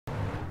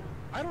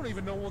I don't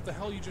even know what the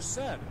hell you just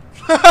said.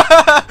 The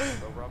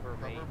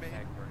Rubbermaid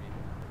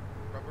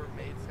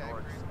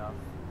factory stuff.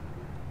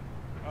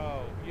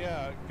 Oh,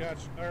 yeah,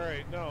 gotcha.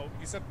 Alright, no,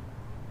 you said...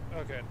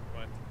 Okay,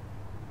 fine.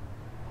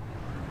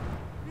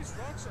 These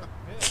rocks are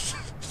big.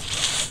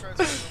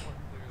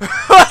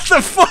 What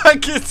the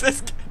fuck is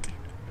this guy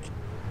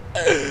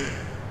doing?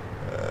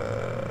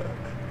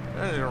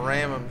 I'm just gonna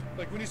ram him.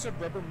 Like, when you said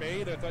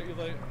Rubbermaid, I thought you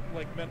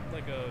like meant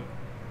like a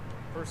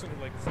person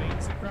who like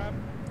cleans and crap.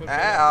 But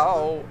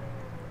ow!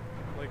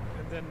 Like,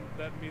 and then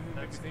that immediately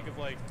made me think of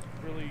like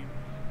really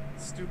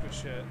stupid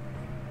shit.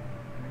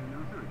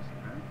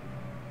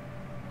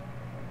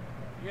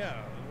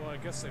 Yeah, well, I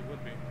guess they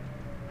would be.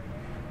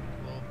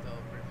 Globe doll,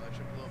 pretty much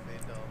a globe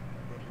made doll,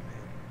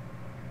 Rubbermaid.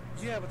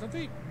 Yeah, but don't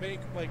they make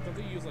like don't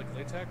they use like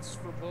latex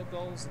for blow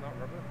dolls and not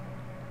rubber?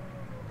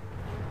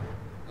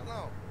 I don't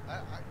know.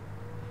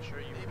 I'm sure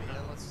you maybe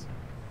unless.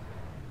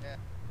 Yeah.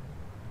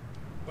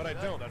 But I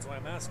don't. That's why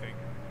I'm asking.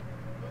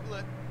 Google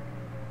it.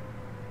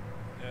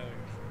 Yeah.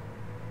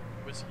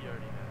 Whiskey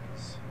already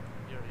knows.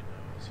 He already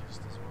knows. He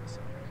just doesn't want to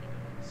sound like he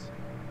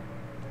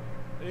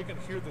knows. You can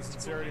hear the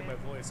sincerity in my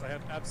voice. I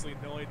had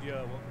absolutely no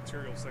idea what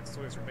material sex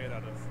toys are made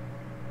out of.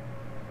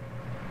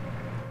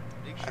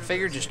 I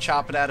figured just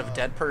chop it out of a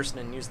dead person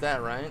and use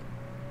that, right?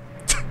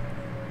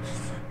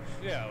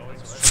 Yeah.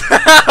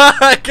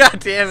 Well, God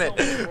damn it!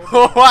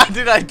 Why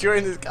did I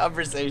join this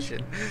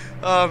conversation?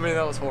 Oh man,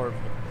 that was horrible.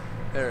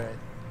 All right.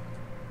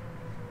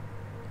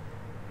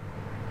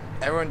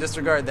 Everyone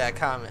disregard that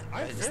comment.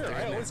 I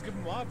always give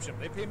them an option.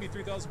 They pay me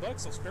 $3,000. I'll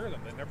spare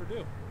them. They never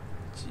do.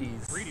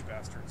 Jeez. Greedy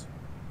bastards.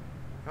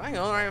 Am I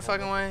going the right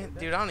fucking way?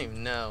 Dude, I don't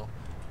even know.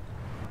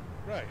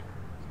 Right.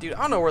 Dude,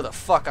 I don't know where the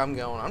fuck I'm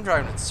going. I'm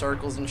driving in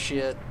circles and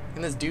shit.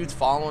 And this dude's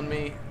following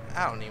me.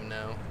 I don't even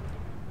know.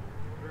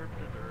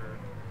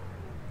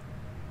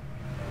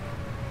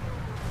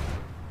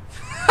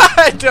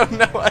 I don't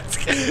know what's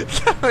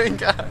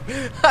going on.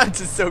 I'm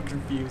just so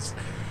confused.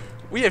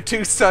 We have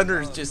two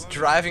Sunners just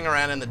driving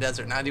around in the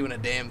desert, not doing a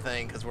damn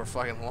thing because we're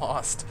fucking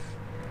lost.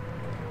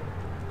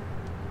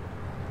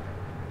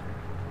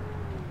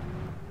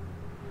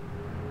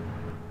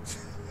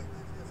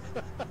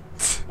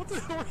 What the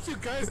hell are you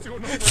guys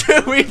doing over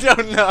Dude, we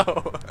don't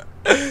know.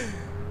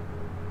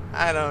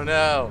 I don't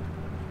know.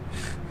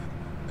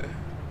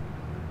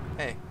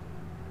 Hey,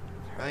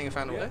 I think I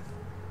found a way.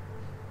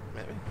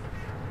 Maybe.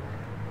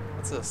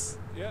 What's this?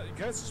 Yeah, you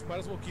guys just might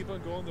as well keep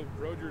on going the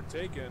road you're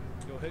taking.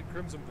 You'll hit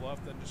Crimson Bluff,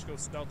 then just go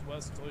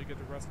southwest until you get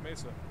to West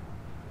Mesa.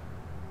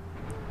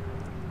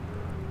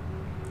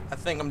 I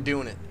think I'm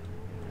doing it.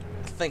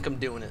 I think I'm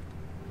doing it.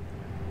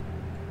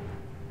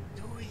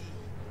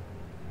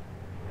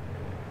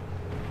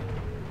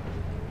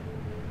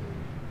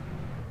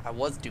 I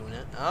was doing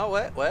it. Oh,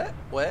 what?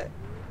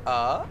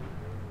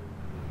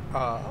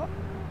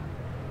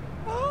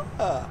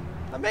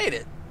 I made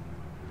it.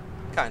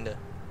 Kinda.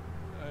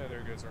 Yeah, there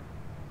you go, sir.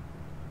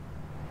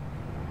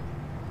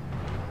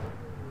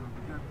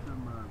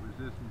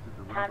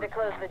 Time to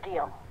close the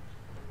deal.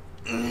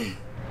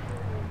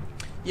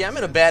 Yeah, I'm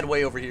in a bad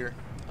way over here.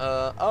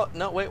 Oh,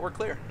 no, wait, we're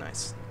clear.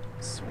 Nice.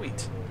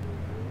 Sweet.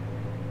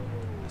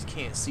 Just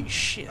can't see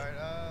shit. Alright,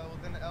 well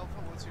then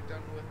Alpha, once you're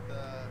done with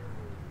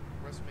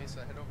West Mesa,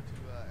 head over to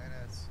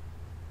NS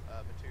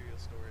material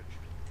storage.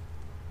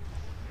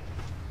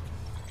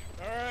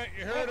 Alright,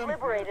 you heard him.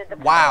 Liberated the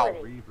Wow.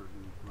 facility.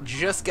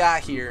 Just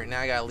got here,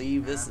 now I gotta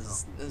leave. This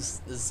is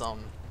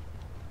something.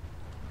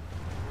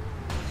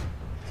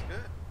 It's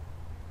good.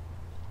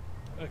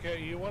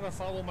 Okay, you want to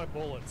follow my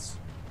bullets.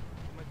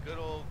 My good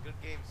old good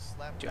game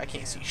slap. Dude, I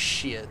can't see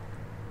shit.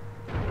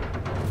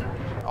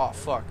 Oh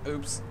fuck!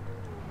 Oops.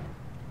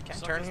 Can I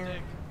turn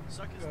here?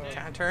 Suck his dick.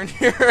 Can I turn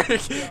here? Yeah, okay,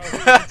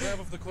 drive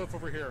off the cliff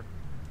over here.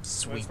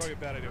 Sweet. That's probably a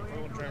bad idea. I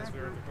want to drive over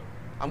there.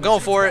 I'm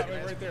going for it.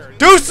 Right there.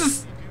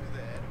 Deuces!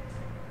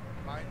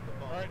 Mind the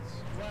balls. Alright,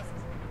 left.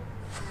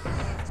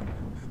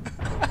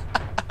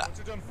 Once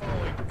you're done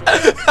following, go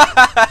left.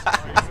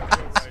 Sorry, you said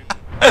go right.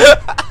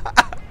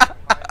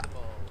 Mind the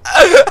balls.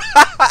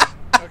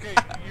 Okay,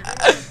 you're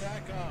gonna go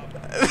back up.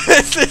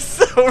 This is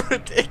so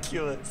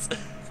ridiculous. Yeah,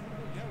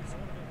 we just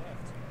want to go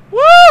left.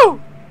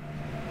 Woo!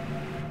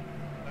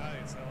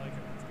 Nice, I like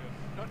it. That's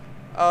good.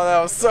 Oh, that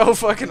was so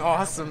fucking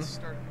awesome. I'm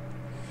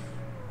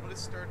gonna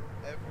start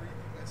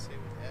everything I say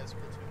with as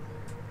platoon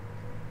leader.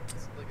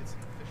 It's like it's an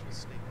official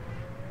statement.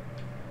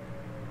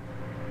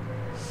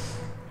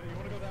 Hey, you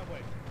want to go that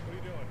way? What are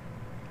you doing?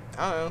 I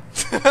don't know.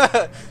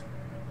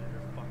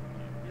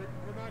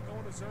 We're not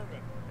going to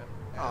Zervin.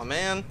 Oh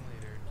man. Later.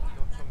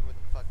 Don't tell me what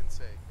to fucking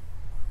say.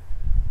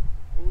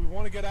 We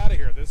want to get out of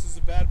here. This is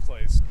a bad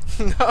place.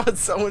 No,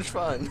 it's so much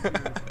fun.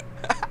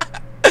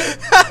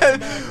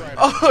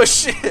 Oh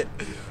shit!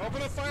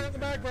 Open a fire at the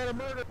Mag Rider,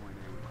 murder!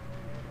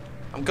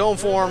 I'm going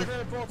for him.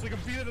 We can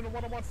beat it in a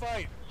one-on-one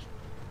fight.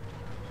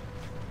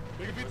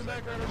 We can beat the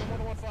Mag Rider in a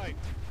one-on-one fight.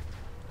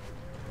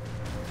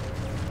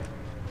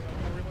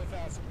 Go really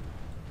fast.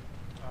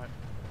 Alright.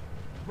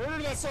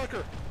 Murder that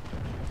sucker!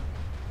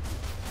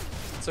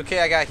 It's okay,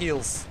 I got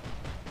heals.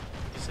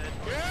 He said,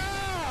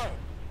 Yeah!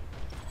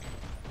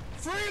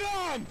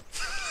 Freedom!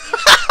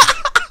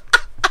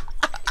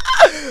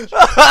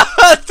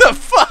 What the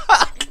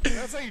fuck?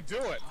 That's how you do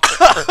it.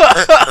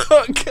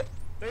 Okay.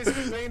 They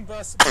Spain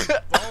bus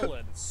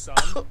ballin', son.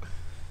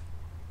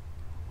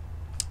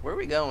 Where are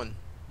we going?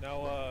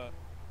 Now,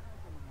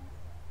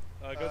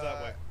 go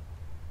that way.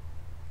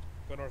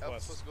 Go I'm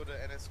northwest. supposed to go to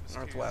NS Materials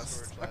Northwest.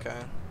 Storage Lab.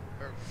 Okay.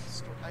 Or,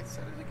 I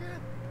said it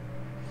again.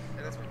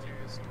 NS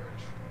Materials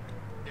Storage.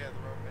 Yeah, the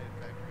rubber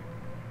manufacturing.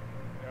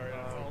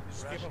 Alright,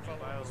 just keep on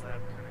following Bio this lab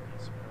road. kind of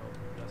needs some help.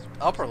 That's what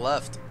Upper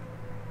left. a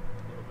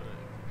little bit of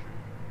infantry.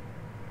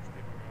 Just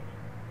keep on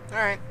going.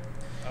 Alright.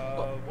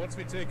 Once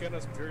we take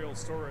NS Material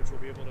Storage, we'll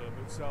be able to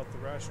move south to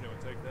Rashno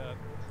and take that.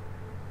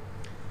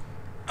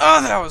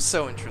 Oh, that was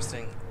so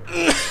interesting.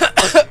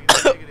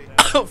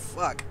 Oh,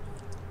 fuck.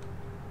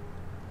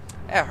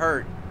 That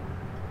hurt.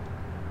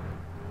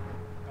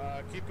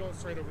 Keep going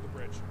straight over the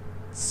bridge.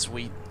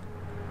 Sweet.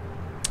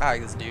 I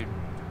like this dude.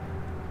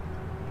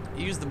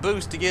 Use the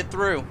boost to get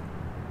through.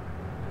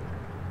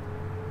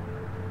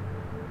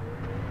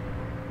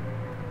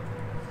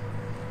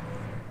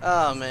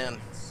 Oh, man.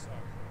 Suck.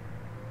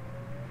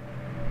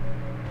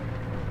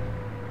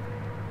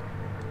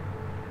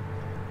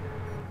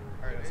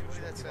 Alright, Yeah, so anybody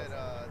should that's keep at on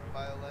following the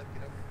Bio Lab,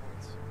 get up for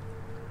points.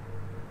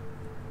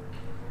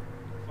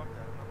 Fuck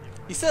that. I'm not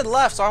leaving. He said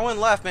left, so I went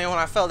left, man, when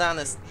I fell down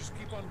this. Just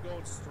keep on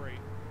going straight.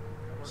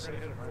 We're gonna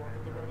hit a fork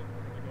of the road, and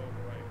we're gonna go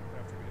right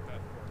after we hit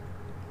that fork.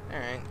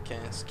 Alright, okay,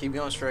 let's keep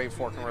going straight,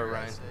 fork and road,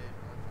 Ryan.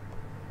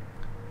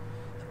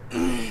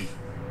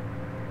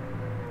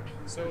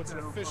 So it's an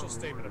official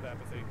statement of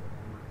apathy.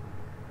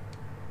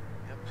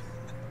 Yep.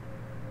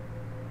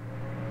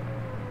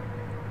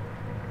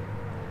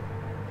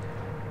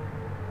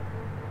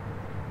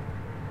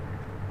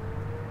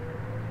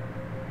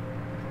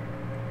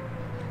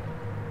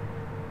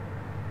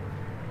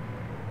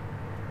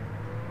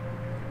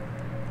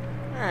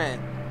 Alright.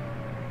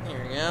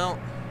 Here we go.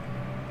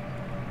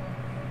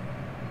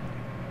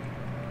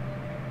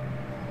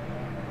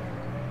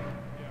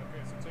 Yeah,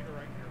 okay, so take a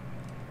right here.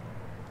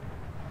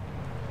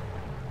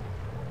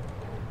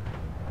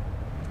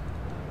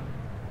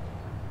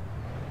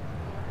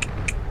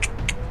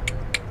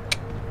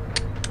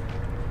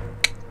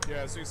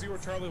 Yeah, so you see where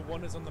Charlie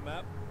 1 is on the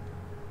map?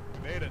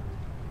 We made it.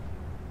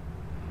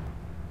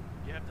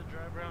 You have to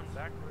drive around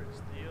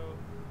backwards, Theo.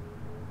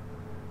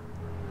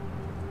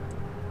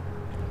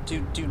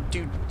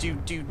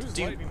 Whose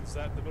lightning is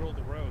that in the middle of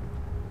the road?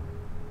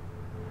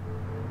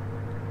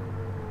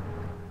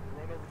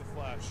 Run over the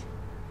flash.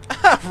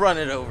 Run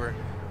it over.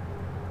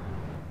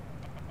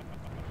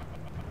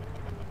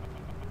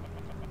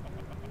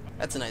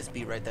 That's a nice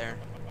beat right there.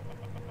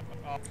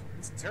 Oh,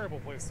 it's a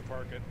terrible place to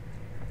park it.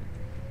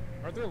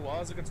 Aren't there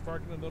laws against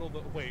parking in the middle of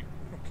the... Wait,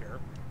 I don't care.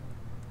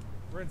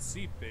 We're in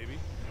seat, baby.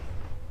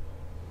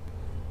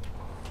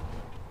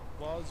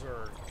 Laws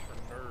are for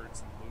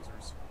nerds and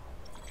losers.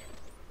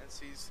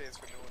 NC stands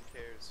for no one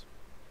cares.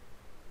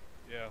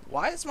 Yeah.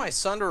 Why is my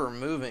Sunderer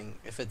moving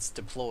if it's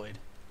deployed?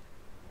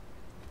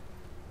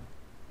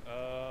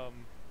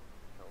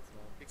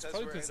 It's Because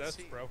probably we're possessed,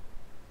 NC. bro.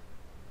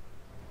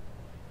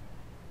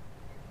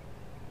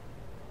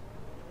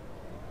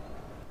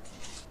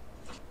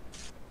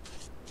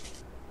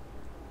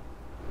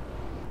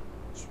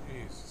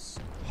 Jesus.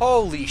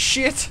 Holy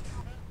shit!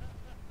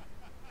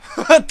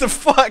 What the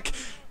fuck?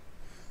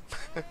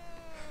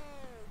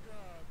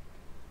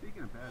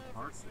 Speaking of bad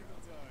parking,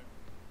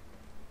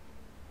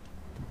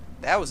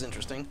 That was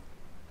interesting.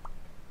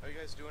 How are you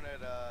guys doing at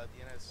the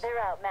NS? They're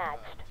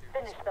outmatched.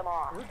 Finish them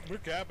off. We're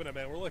capping it,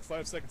 man. We're like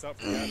 5 seconds out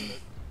from capping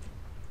it.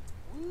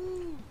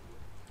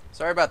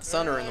 Sorry about the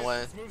Sunderer in the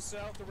way. Let's move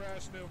south to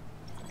Rashnu.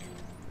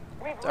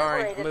 We've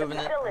Sorry, liberated moving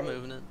the it. facility. I'm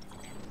moving it.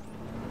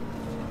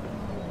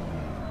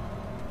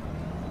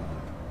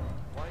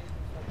 Why is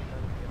this like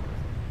another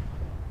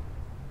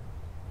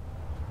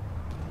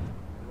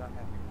without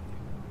having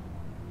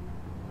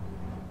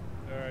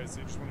Alright, so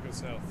you just want to go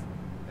south.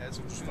 As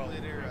a Just follow the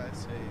cheerleader, road. I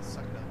say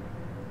suck it up.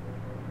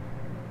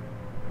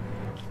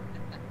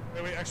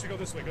 Hey, wait, actually go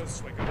this way, go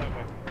this way, go that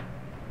way.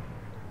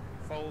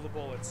 Follow the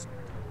bullets.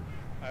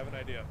 I have an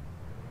idea.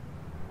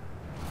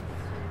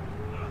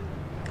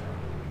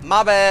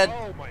 My bad.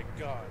 Oh my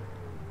god.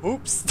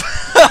 Oops.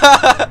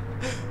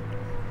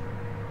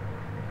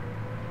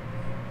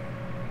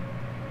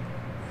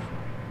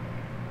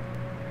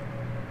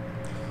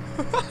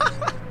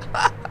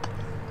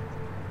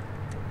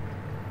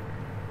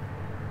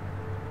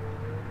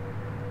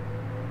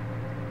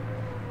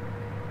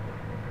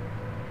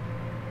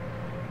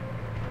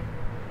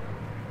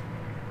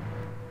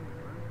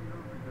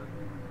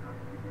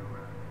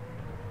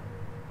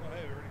 Oh,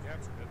 hey, we already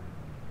captured it.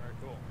 Alright,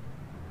 cool.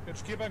 Yeah,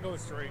 just keep on going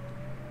straight.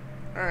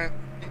 Alright.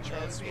 Hey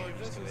Charles, See, can you,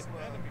 this is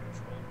enemy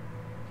control.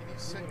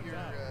 set your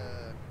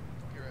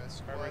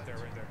squad? Alright, right there,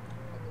 right there.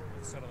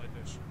 Satellite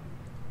dish.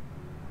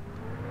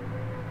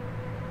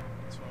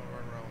 Just want to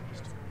run around with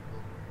just 2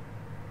 people.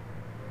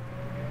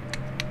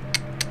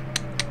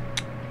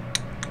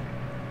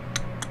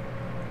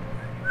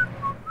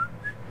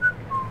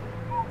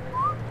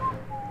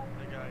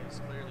 The guy is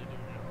clearly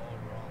doing it all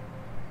wrong.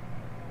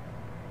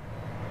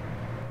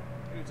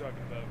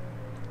 talking about?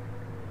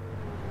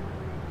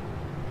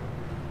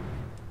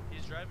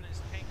 He's driving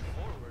his tank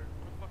forward.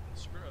 What a fucking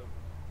scrub.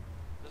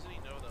 Doesn't he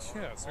know that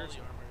Yeah, all the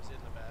seriously. armor is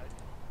in the bag?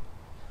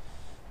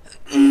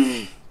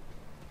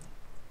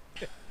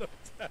 The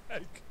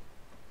tag.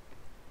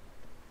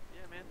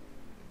 Yeah, man.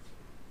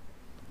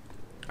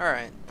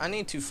 Alright, I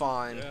need to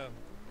find Yeah.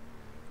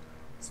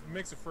 This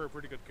makes it for a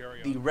pretty good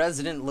carry-on. the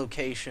resident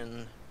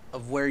location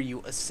of where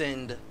you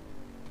ascend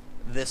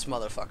this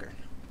motherfucker.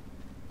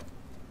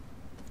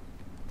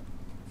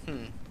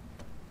 Anybody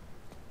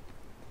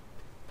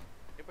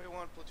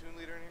want platoon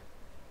leader in here?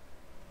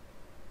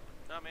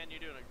 Nah, man, you're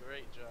doing a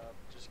great job.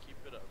 Just keep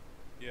it up.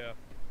 Yeah.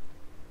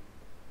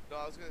 No,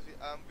 I'm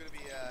gonna be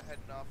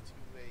heading off to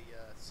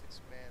a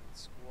 6-man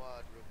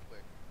squad real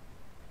quick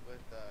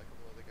with a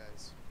couple other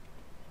guys.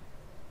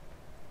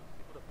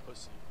 What a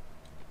pussy.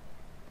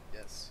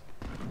 Yes.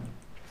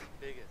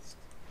 Biggest.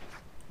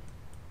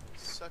 Will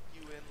suck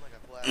you in like a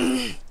black.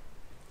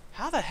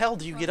 How the hell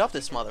do you get up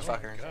this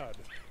motherfucker? Oh my god.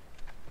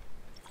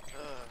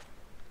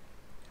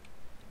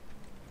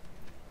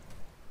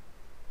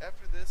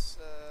 After this,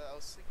 I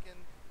was thinking,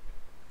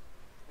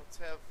 let's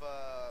have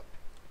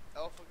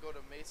Alpha go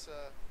to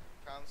Mesa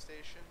comm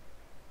station,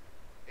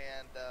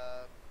 and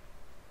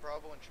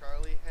Bravo and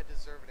Charlie head to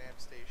Zervan Amp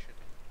station.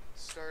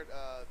 Start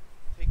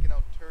taking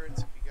out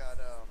turrets if you got,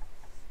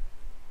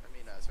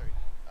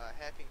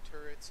 hacking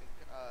turrets and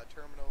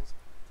terminals,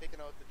 taking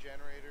out the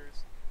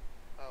generators.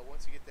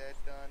 Once you get that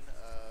done,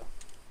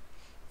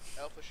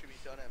 Alpha should be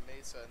done at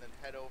Mesa, and then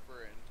head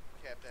over and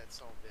cap that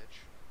son of a bitch.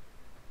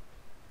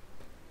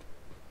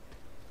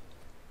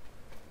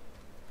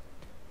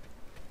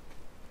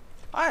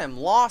 I am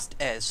lost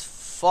as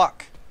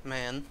fuck,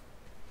 man.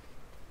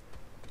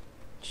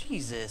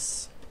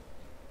 Jesus.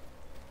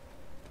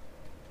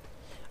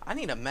 I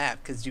need a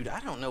map, cause dude, I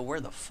don't know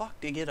where the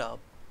fuck to get up.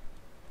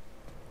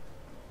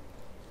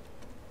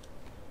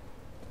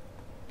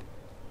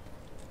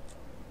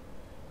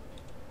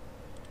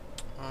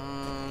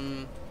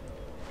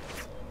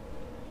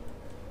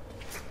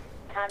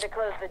 Time to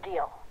close the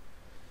deal.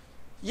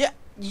 Yeah,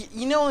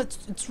 you know,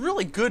 it's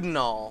really good and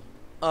all.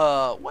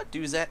 What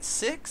dude's that?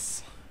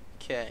 6?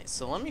 Okay,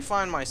 so let me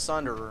find my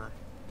Sunderer.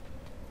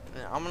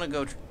 And I'm gonna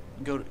go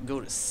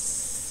to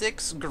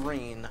 6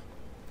 green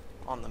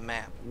on the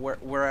map,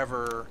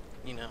 wherever,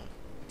 you know,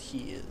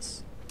 he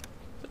is.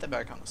 Put that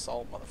back on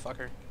assault,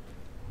 motherfucker.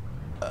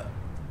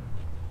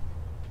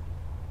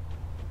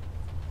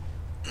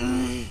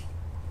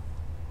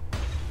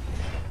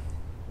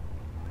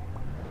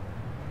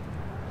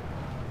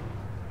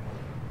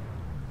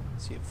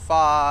 See,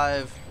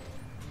 5.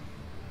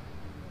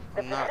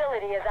 The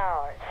facility is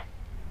ours.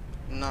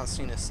 I'm not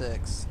seeing a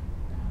 6.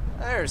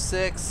 There's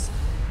 6.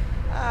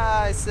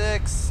 Hi,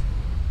 6.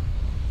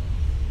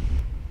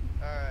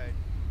 Alright,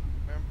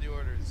 remember the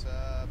orders.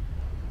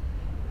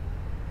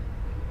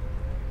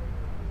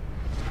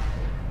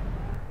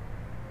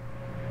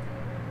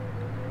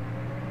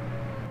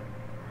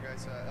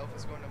 Guys,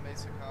 Alpha's going to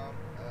Mesa Comm.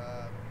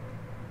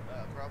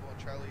 Bravo and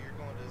Charlie, you're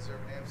going to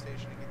Zervan Am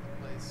Station to get the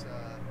place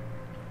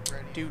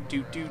ready. Do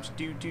do do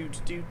do do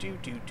do do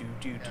do do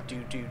do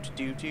do do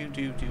do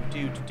do do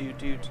do do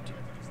do do.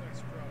 These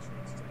next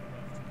crossroads to the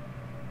left.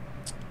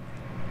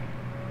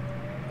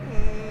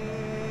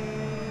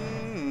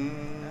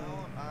 Now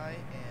I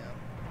am.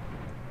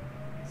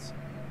 Let's see,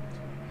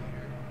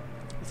 here.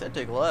 He said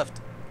take left.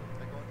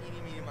 Like going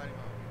eeny, meeny, miny, mo.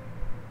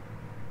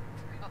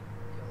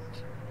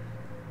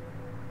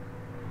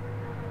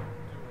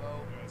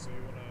 Yeah, so you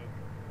wanna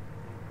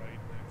go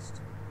right next.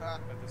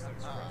 At this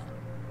next crossroad.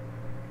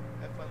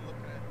 Have fun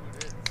looking at who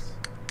it is.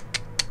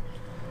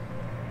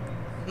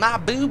 My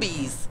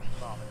boobies.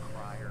 Oh, the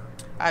crier.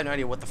 I have no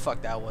idea what the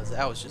fuck that was.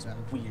 That was just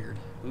weird.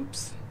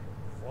 Oops.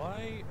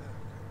 Why?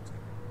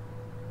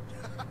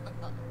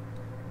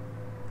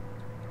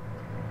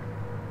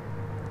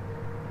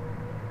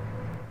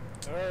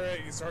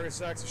 Alright, you sorry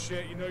sacks of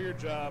shit, you know your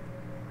job.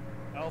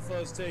 Alpha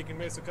is taking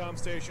Mesa Comm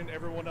Station,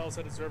 everyone else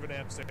at a Zervan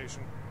Amp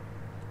Station.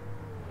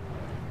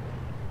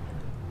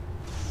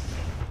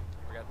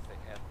 Forgot to say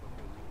F.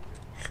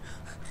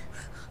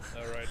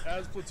 Alright,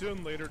 as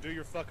platoon leader, do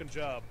your fucking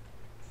job.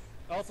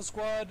 Alpha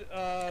Squad,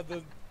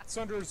 the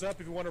Sunderer's up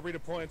if you want to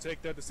redeploy and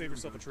take that to save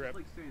yourself a trip.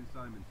 Like Stan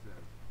Simon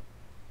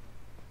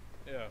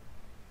says. Yeah.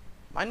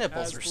 My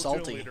nipples As are platoon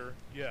salty. leader,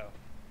 yeah.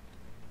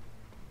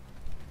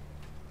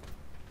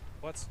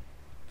 What?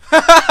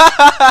 Don't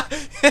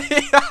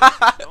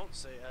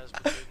say as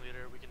platoon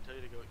leader, we can tell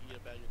you to go eat a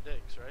bag of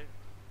dicks, right?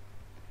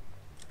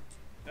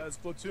 As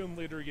platoon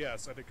leader,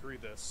 yes, I decree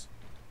this.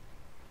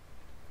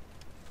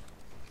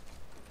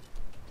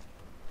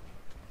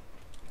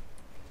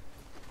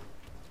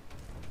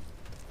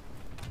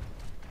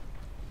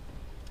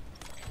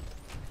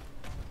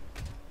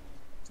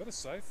 Is that a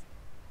scythe?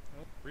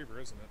 Oh, Reaver,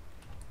 isn't it?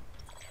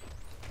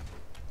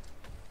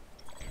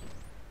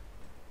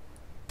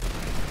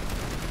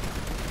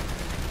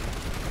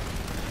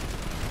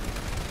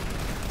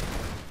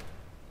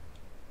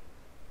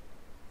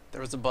 There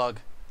was a bug.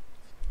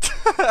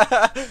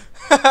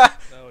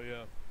 Oh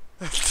yeah.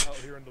 out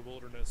here in the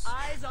wilderness.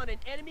 Eyes on an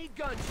enemy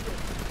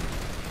gunship.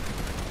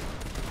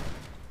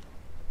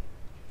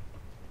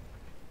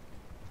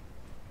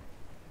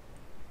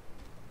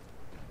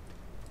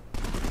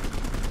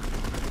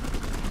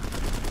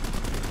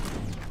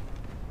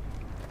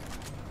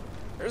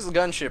 There's a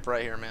gunship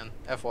right here, man.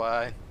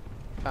 FYI.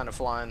 Kind of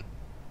flying.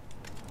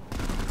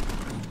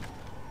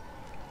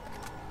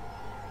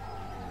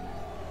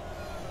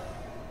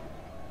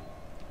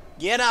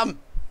 Get him!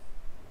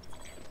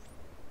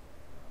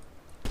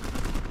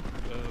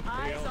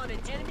 Eyes on an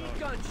enemy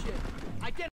gunship.